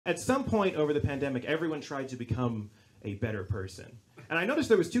At some point over the pandemic, everyone tried to become a better person. And I noticed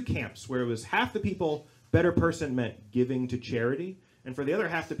there was two camps where it was half the people, better person meant giving to charity, and for the other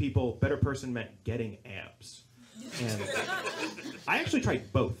half the people, better person meant getting abs. And I actually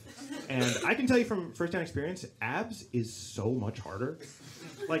tried both. And I can tell you from firsthand experience, abs is so much harder.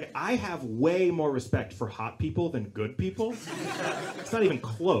 Like, I have way more respect for hot people than good people. It's not even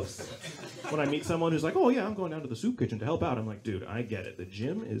close. When I meet someone who's like, oh yeah, I'm going down to the soup kitchen to help out, I'm like, dude, I get it. The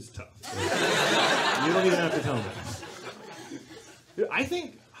gym is tough. You don't even have to tell me. Dude, I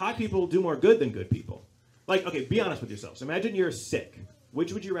think hot people do more good than good people. Like, okay, be honest with yourselves. Imagine you're sick.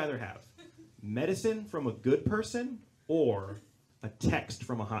 Which would you rather have? Medicine from a good person or a text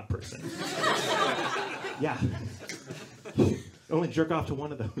from a hot person? Yeah. Only jerk off to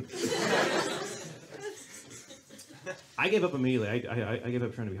one of those. I gave up immediately. I gave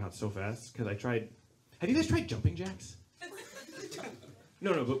up trying to be hot so fast because I tried. Have you guys tried jumping jacks?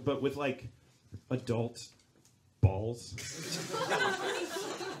 No, but with like adult balls.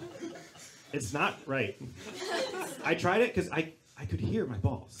 It's not right. I tried it because I could hear my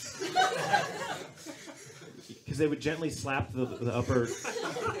balls. Because they would gently slap the upper,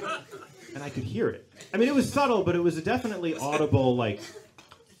 and I could hear it. I mean, it was subtle, but it was a definitely audible, like...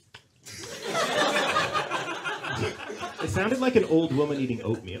 It sounded like an old woman eating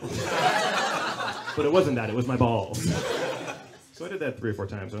oatmeal. But it wasn't that, it was my balls. So I did that 3 or 4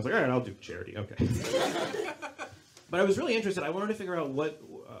 times, and I was like, all right, I'll do charity, okay. But I was really interested. I wanted to figure out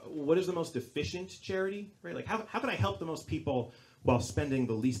what is the most efficient charity, right? Like, how can I help the most people while spending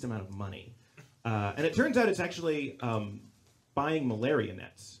the least amount of money? And it turns out it's actually buying malaria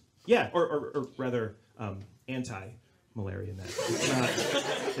nets. Yeah, or rather, anti-malaria nets.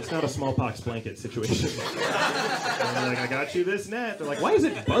 It's not a smallpox blanket situation. And they're like, I got you this net. They're like, why is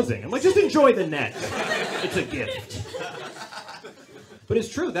it buzzing? I'm like, just enjoy the net. It's a gift. But it's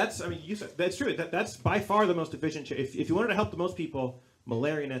true. That's true. That's by far the most efficient. If you wanted to help the most people,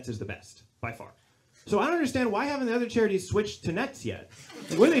 malaria nets is the best, by far. So I don't understand, why haven't the other charities switched to nets yet?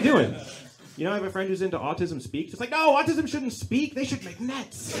 Like, what are they doing? You know, I have a friend who's into Autism Speaks. It's like, no, autism shouldn't speak. They should make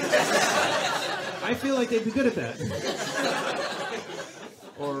nets. I feel like they'd be good at that.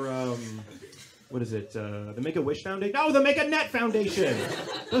 Or, what is it? The Make-A-Wish Foundation? No, the Make-A-Net Foundation.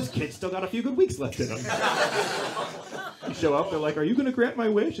 Those kids still got a few good weeks left in them. You show up, they're like, are you going to grant my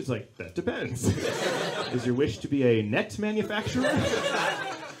wish? It's like, that depends. Is your wish to be a net manufacturer?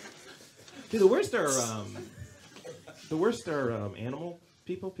 See, the worst are animal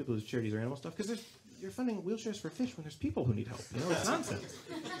people whose charities are animal stuff, because you're funding wheelchairs for fish when there's people who need help. You know, it's nonsense.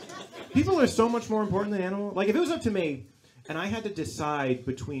 People are so much more important than animals. Like, if it was up to me, and I had to decide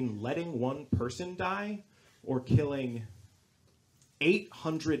between letting one person die or killing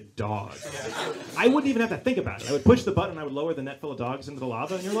 800 dogs, I wouldn't even have to think about it. I would push the button, I would lower the net full of dogs into the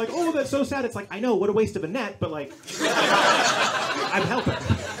lava, and you're like, oh, that's so sad. It's like, I know, what a waste of a net, but like, I'm helping.